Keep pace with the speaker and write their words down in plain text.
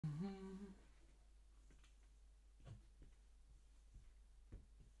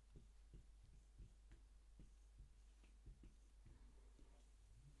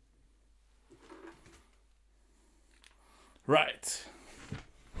Right.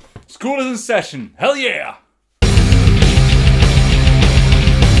 School is in session. Hell yeah!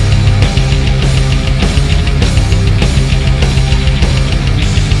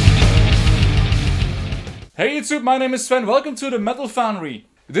 Hey YouTube, my name is Sven. Welcome to the Metal Foundry.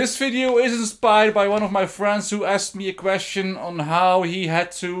 This video is inspired by one of my friends who asked me a question on how he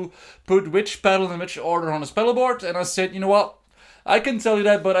had to put which pedal in which order on his pedal board, and I said, you know what? I can tell you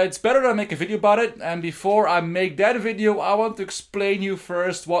that, but it's better that I make a video about it. And before I make that video, I want to explain you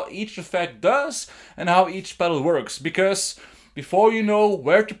first what each effect does and how each pedal works. Because before you know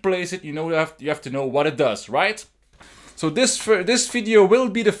where to place it, you have to know what it does, right? So this video will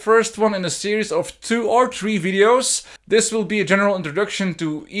be the first one in a series of 2 or 3 videos. This will be a general introduction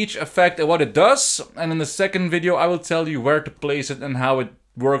to each effect and what it does. And in the second video, I will tell you where to place it and how it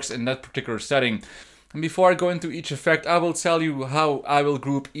works in that particular setting. And before I go into each effect, I will tell you how I will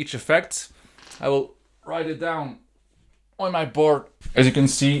group each effect. I will write it down on my board, as you can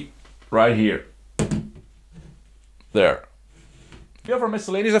see right here. There. We have our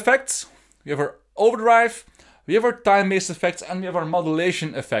miscellaneous effects, we have our overdrive, we have our time-based effects, and we have our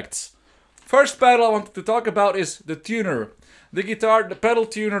modulation effects. First pedal I wanted to talk about is the tuner. The pedal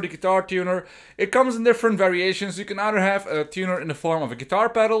tuner, the guitar tuner, it comes in different variations. You can either have a tuner in the form of a guitar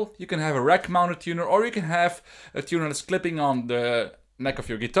pedal, you can have a rack mounted tuner, or you can have a tuner that's clipping on the neck of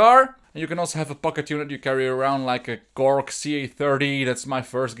your guitar. And you can also have a pocket tuner that you carry around like a Korg CA30, that's my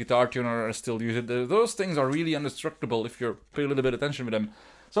first guitar tuner, I still use it. Those things are really indestructible if you pay a little bit of attention with them.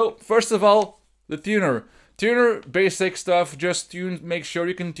 So first of all, the tuner. Tuner, basic stuff, just make sure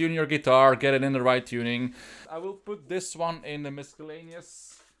you can tune your guitar, get it in the right tuning. I will put this one in the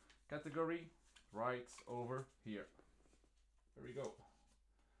miscellaneous category, right over here. There we go.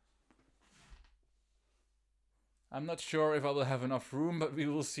 I'm not sure if I will have enough room, but we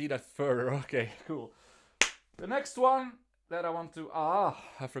will see that further. Okay, cool. The next one that I want to... I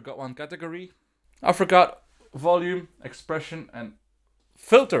forgot one category. I forgot volume, expression, and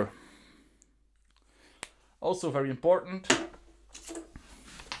filter. Also very important.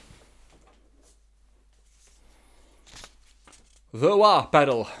 The wah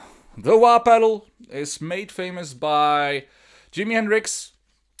pedal. The wah pedal is made famous by Jimi Hendrix,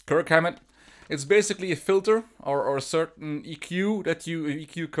 Kirk Hammett. It's basically a filter or a certain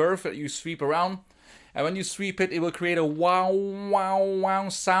EQ curve that you sweep around. And when you sweep it, it will create a wow wow wow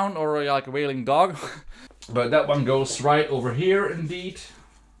sound, or like a wailing dog. But that one goes right over here indeed.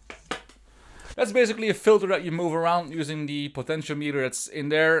 That's basically a filter that you move around using the potentiometer that's in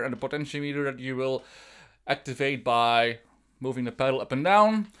there, and the potentiometer that you will activate by moving the pedal up and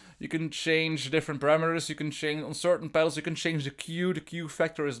down. You can change different parameters. You can change on certain pedals, you can change the Q. The Q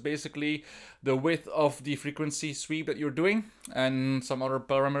factor is basically the width of the frequency sweep that you're doing, and some other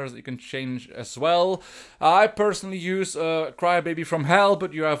parameters that you can change as well. I personally use Crybaby from Hell,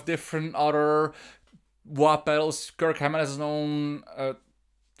 but you have different other wah pedals. Kirk Hammett has his own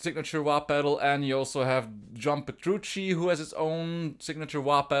signature wah pedal, and you also have John Petrucci, who has his own signature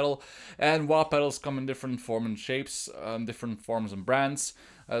wah pedal. And wah pedals come in different forms and shapes, different forms and brands.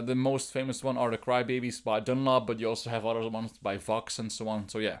 The most famous one are the Crybabies by Dunlop, but you also have other ones by Vox and so on.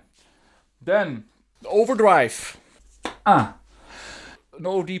 So yeah. Then the overdrive. An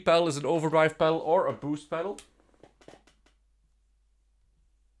OD pedal is an overdrive pedal or a boost pedal.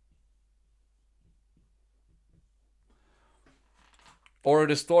 Or a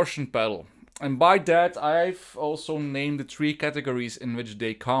distortion pedal. And by that, I've also named the 3 categories in which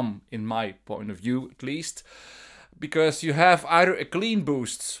they come, in my point of view at least. Because you have either a clean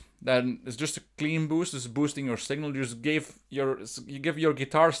boost, then it's just a clean boost, it's boosting your signal. You just give your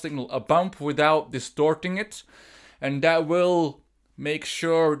guitar signal a bump without distorting it, and that will make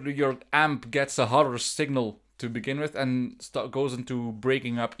sure that your amp gets a hotter signal to begin with and goes into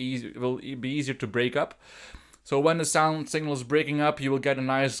breaking up easy. It will be easier to break up. So when the sound signal is breaking up, you will get a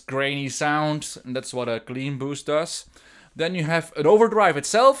nice grainy sound, and that's what a clean boost does. Then you have an overdrive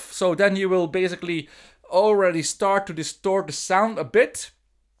itself, so then you will basically already start to distort the sound a bit,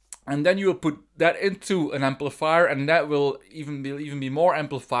 and then you will put that into an amplifier, and that will even be more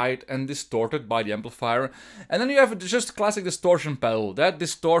amplified and distorted by the amplifier. And then you have just a classic distortion pedal. That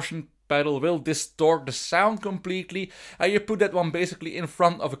distortion pedal will distort the sound completely, and you put that one basically in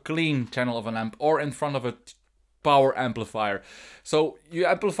front of a clean channel of an amp or in front of a power amplifier. So your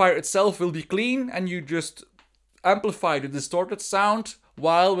amplifier itself will be clean, and you just amplify the distorted sound,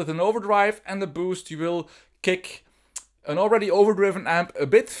 while with an overdrive and a boost you will kick an already overdriven amp a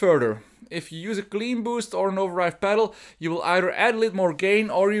bit further. If you use a clean boost or an overdrive pedal, you will either add a little more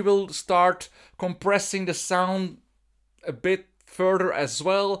gain, or you will start compressing the sound a bit further as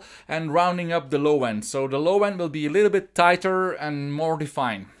well, and rounding up the low end. So the low end will be a little bit tighter and more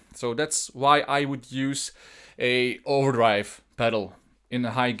defined. So that's why I would use a overdrive pedal in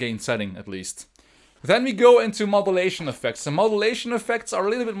a high gain setting at least. Then we go into modulation effects. The modulation effects are a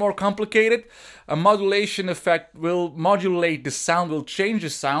little bit more complicated. A modulation effect will modulate the sound, will change the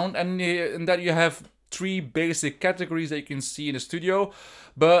sound, and in that you have three basic categories that you can see in the studio.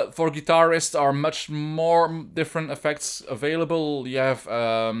 But for guitarists are much more different effects available. You have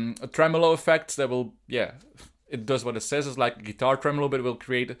a tremolo effect that will, yeah, it does what it says. It's like a guitar tremolo, but it will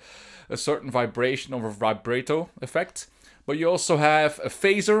create a certain vibration or a vibrato effect. But you also have a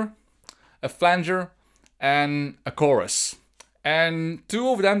phaser, a flanger, and a chorus. And two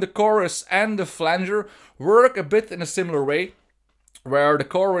of them, the chorus and the flanger, work a bit in a similar way, where the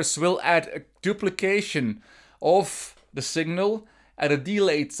chorus will add a duplication of the signal at a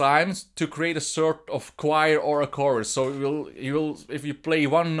delayed time to create a sort of choir or a chorus. So you will, if you play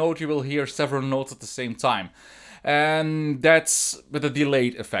one note, you will hear several notes at the same time. And that's with a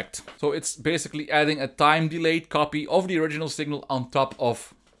delayed effect. So it's basically adding a time delayed copy of the original signal on top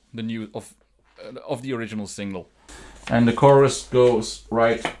of the new of the original signal. And the chorus goes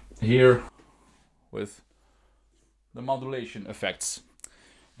right here with the modulation effects.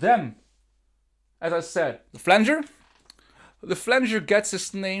 Then, as I said, the flanger. The flanger gets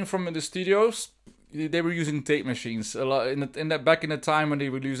its name from the studios. They were using tape machines a lot back in the time when they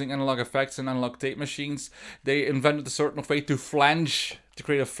were using analog effects and analog tape machines. They invented a certain way to flange, to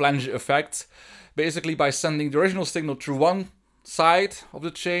create a flange effect, basically by sending the original signal through one side of the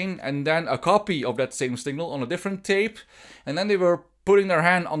chain and then a copy of that same signal on a different tape, and then they were putting their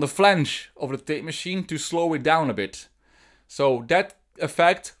hand on the flange of the tape machine to slow it down a bit. So that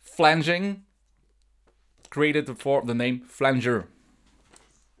effect, flanging, created the name flanger.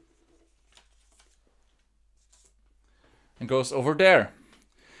 And goes over there.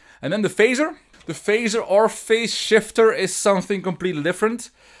 And then the phaser. The phaser or phase shifter is something completely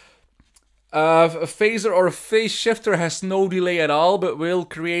different. A phaser or a phase shifter has no delay at all, but will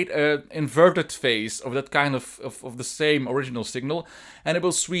create an inverted phase of that kind of the same original signal, and it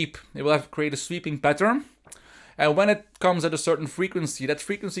will sweep. It will create a sweeping pattern, and when it comes at a certain frequency, that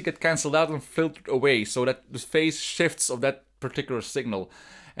frequency gets cancelled out and filtered away, so that the phase shifts of that particular signal,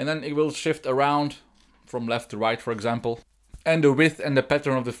 and then it will shift around from left to right, for example. And the width and the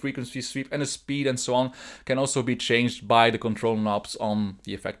pattern of the frequency sweep and the speed and so on can also be changed by the control knobs on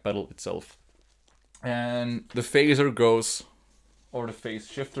the effect pedal itself. And the phaser goes, or the phase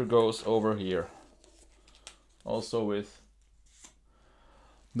shifter goes over here. Also with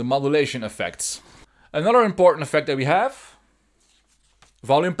the modulation effects. Another important effect that we have,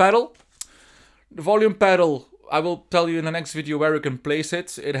 volume pedal. The volume pedal, I will tell you in the next video where you can place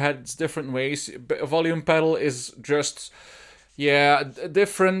it. It has different ways. A volume pedal is just, yeah,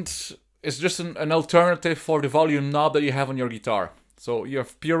 different. It's just an alternative for the volume knob that you have on your guitar. So you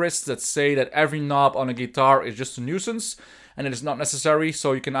have purists that say that every knob on a guitar is just a nuisance and it is not necessary.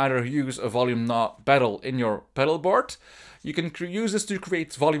 So you can either use a volume knob pedal in your pedal board. You can use this to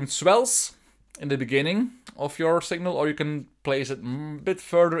create volume swells in the beginning of your signal, or you can place it a bit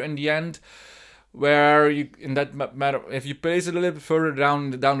further in the end, where you, in that matter, if you place it a little bit further down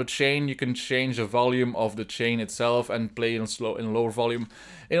the chain, you can change the volume of the chain itself and play in lower volume.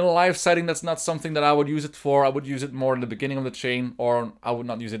 In a live setting, that's not something that I would use it for. I would use it more in the beginning of the chain, or I would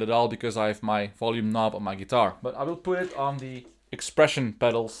not use it at all because I have my volume knob on my guitar. But I will put it on the expression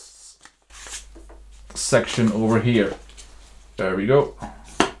pedals section over here. There we go.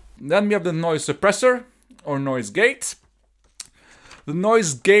 Then we have the noise suppressor or noise gate. The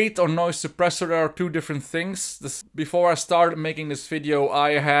noise gate or noise suppressor are two different things. Before I started making this video,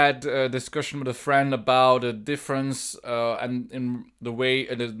 I had a discussion with a friend about the difference and in the way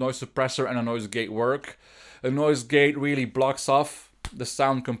a noise suppressor and a noise gate work. A noise gate really blocks off the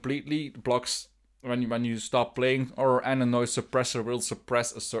sound completely, blocks when you stop playing, and a noise suppressor will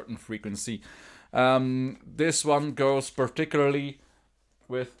suppress a certain frequency. This one goes particularly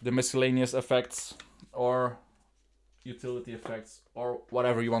with the miscellaneous effects or utility effects, or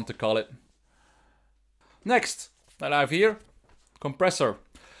whatever you want to call it. Next that I have here, compressor.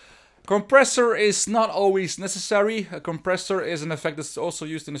 Compressor is not always necessary. A compressor is an effect that's also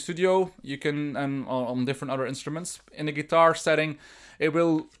used in the studio. You can, and on different other instruments. In the guitar setting, it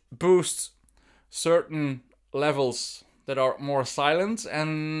will boost certain levels that are more silent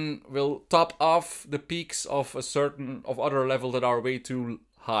and will top off the peaks of other level that are way too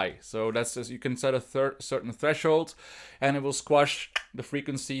high. So that's just, you can set a certain threshold, and it will squash the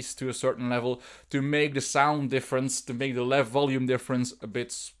frequencies to a certain level to make the sound difference, to make the volume difference a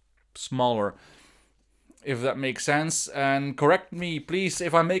bit smaller. if that makes sense. And correct me, please,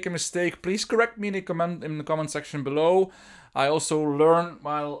 if I make a mistake, please correct me in the comment section below. I also learn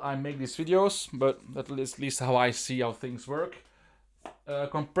while I make these videos, but that is at least how I see how things work.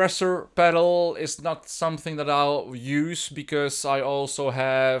 Compressor pedal is not something that I'll use because I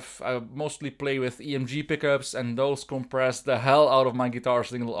mostly play with EMG pickups, and those compress the hell out of my guitar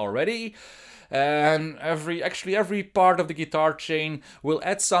signal already. And every part of the guitar chain will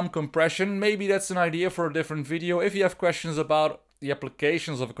add some compression. Maybe that's an idea for a different video. If you have questions about the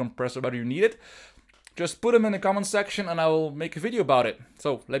applications of a compressor, whether you need it, just put them in the comment section and I will make a video about it.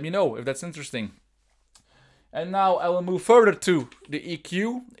 So let me know if that's interesting. And now I will move further to the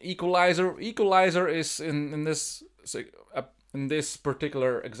EQ, equalizer. Equalizer is in this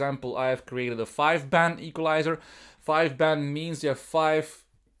particular example, I have created a 5-band equalizer. 5-band means you have 5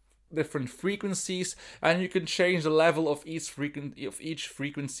 different frequencies, and you can change the level of each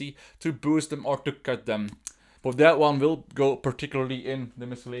frequency to boost them or to cut them. But that one will go particularly in the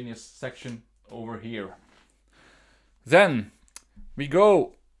miscellaneous section over here. Then we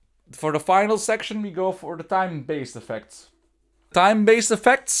go for the final section, we go for the time-based effects. Time-based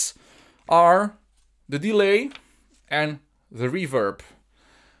effects are the delay and the reverb.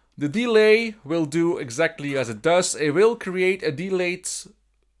 The delay will do exactly as it does. It will create a delayed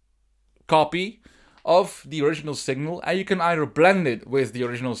copy of the original signal, and you can either blend it with the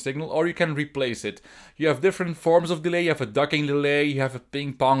original signal or you can replace it. You have different forms of delay. You have a ducking delay, you have a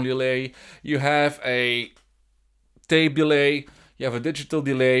ping pong delay, you have a tape delay, you have a digital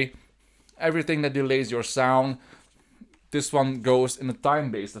delay. Everything that delays your sound, this one goes in the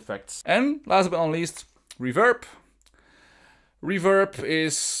time-based effects. And last but not least, reverb.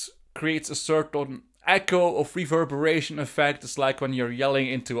 Reverb creates a certain echo of reverberation effect. It's like when you're yelling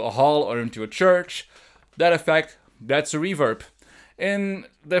into a hall or into a church. That effect, that's a reverb. In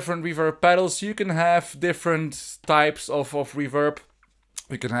different reverb pedals, you can have different types of reverb.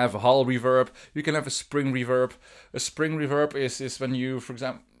 You can have a hall reverb, you can have a spring reverb. A spring reverb is when you, for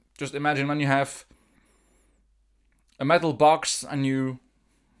example, just imagine when you have a metal box and you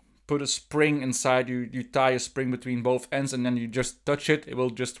put a spring inside, you tie a spring between both ends and then you just touch it, it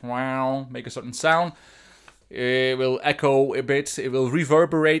will just wow, make a certain sound. It will echo a bit, it will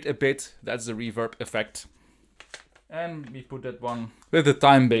reverberate a bit. That's the reverb effect. And we put that one with the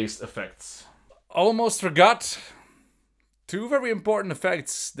time-based effects. Almost forgot 2 very important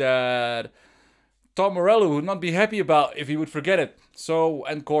effects that Tom Morello would not be happy about if he would forget it.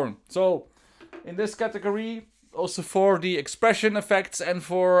 And Korn. So in this category, also for the expression effects and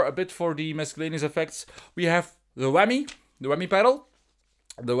for a bit for the miscellaneous effects, we have the whammy pedal.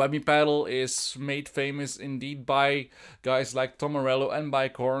 The whammy pedal is made famous indeed by guys like Tom Morello and by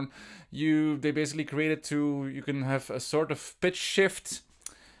Korn. They basically created you can have a sort of pitch shift,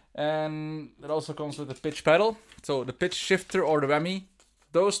 and it also comes with a pitch pedal. So the pitch shifter or the whammy,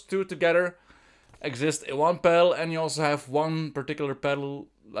 those two together exist in one pedal, and you also have one particular pedal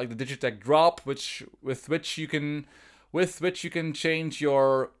like the Digitech Drop, with which you can change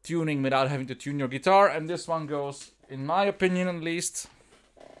your tuning without having to tune your guitar. And this one goes, in my opinion at least,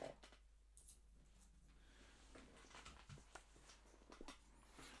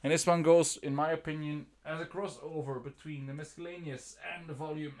 as a crossover between the miscellaneous and the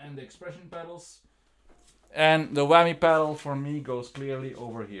volume and the expression pedals. And the whammy pedal for me goes clearly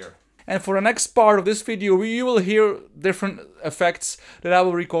over here. And for the next part of this video, you will hear different effects that I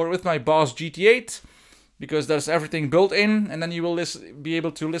will record with my Boss GT8, because there's everything built in, and then you will be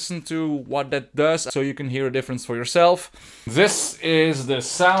able to listen to what that does, so you can hear a difference for yourself. This is the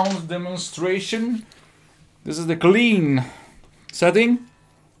sound demonstration. This is the clean setting.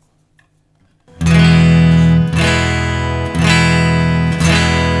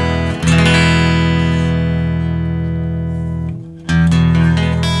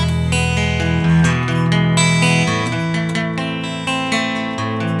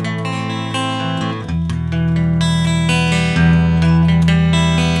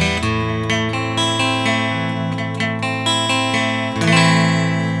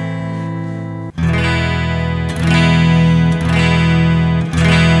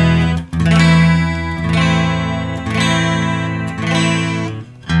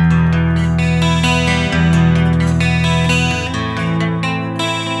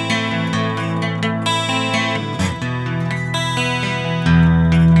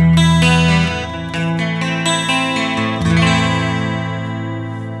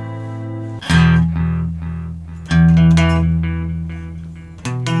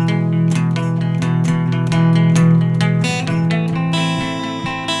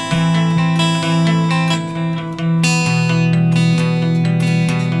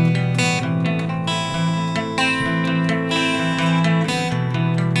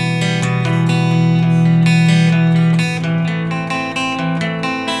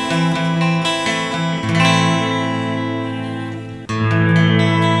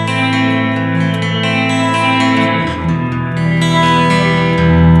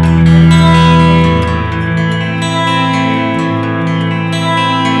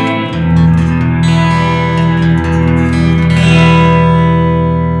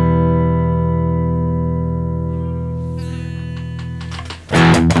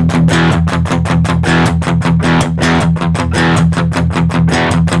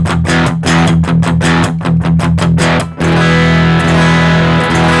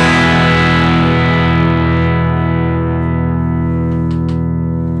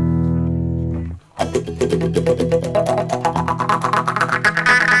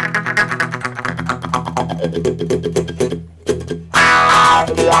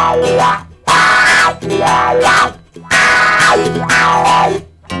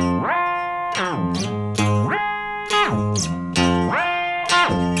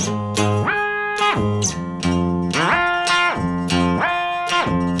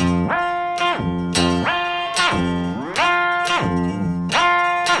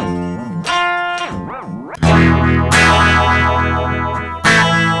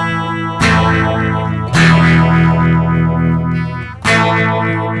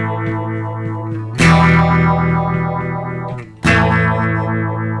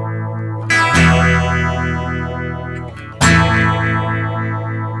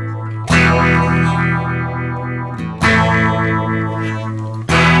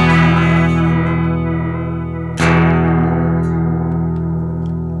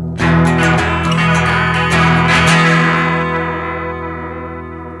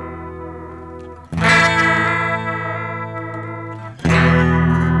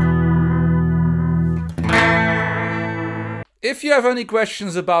 If you have any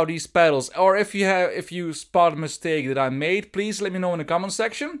questions about these pedals, or if you spot a mistake that I made, please let me know in the comment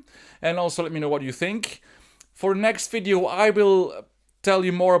section, and also let me know what you think. For the next video, I will tell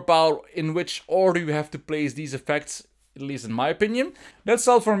you more about in which order you have to place these effects, at least in my opinion. That's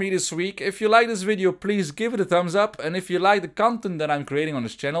all for me this week. If you like this video, please give it a thumbs up, and if you like the content that I'm creating on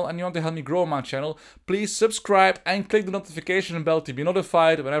this channel and you want to help me grow my channel, please subscribe and click the notification bell to be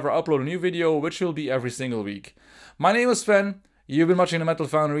notified whenever I upload a new video, which will be every single week. My name is Sven, you've been watching the Metal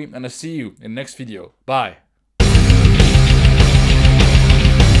Foundry, and I'll see you in the next video. Bye!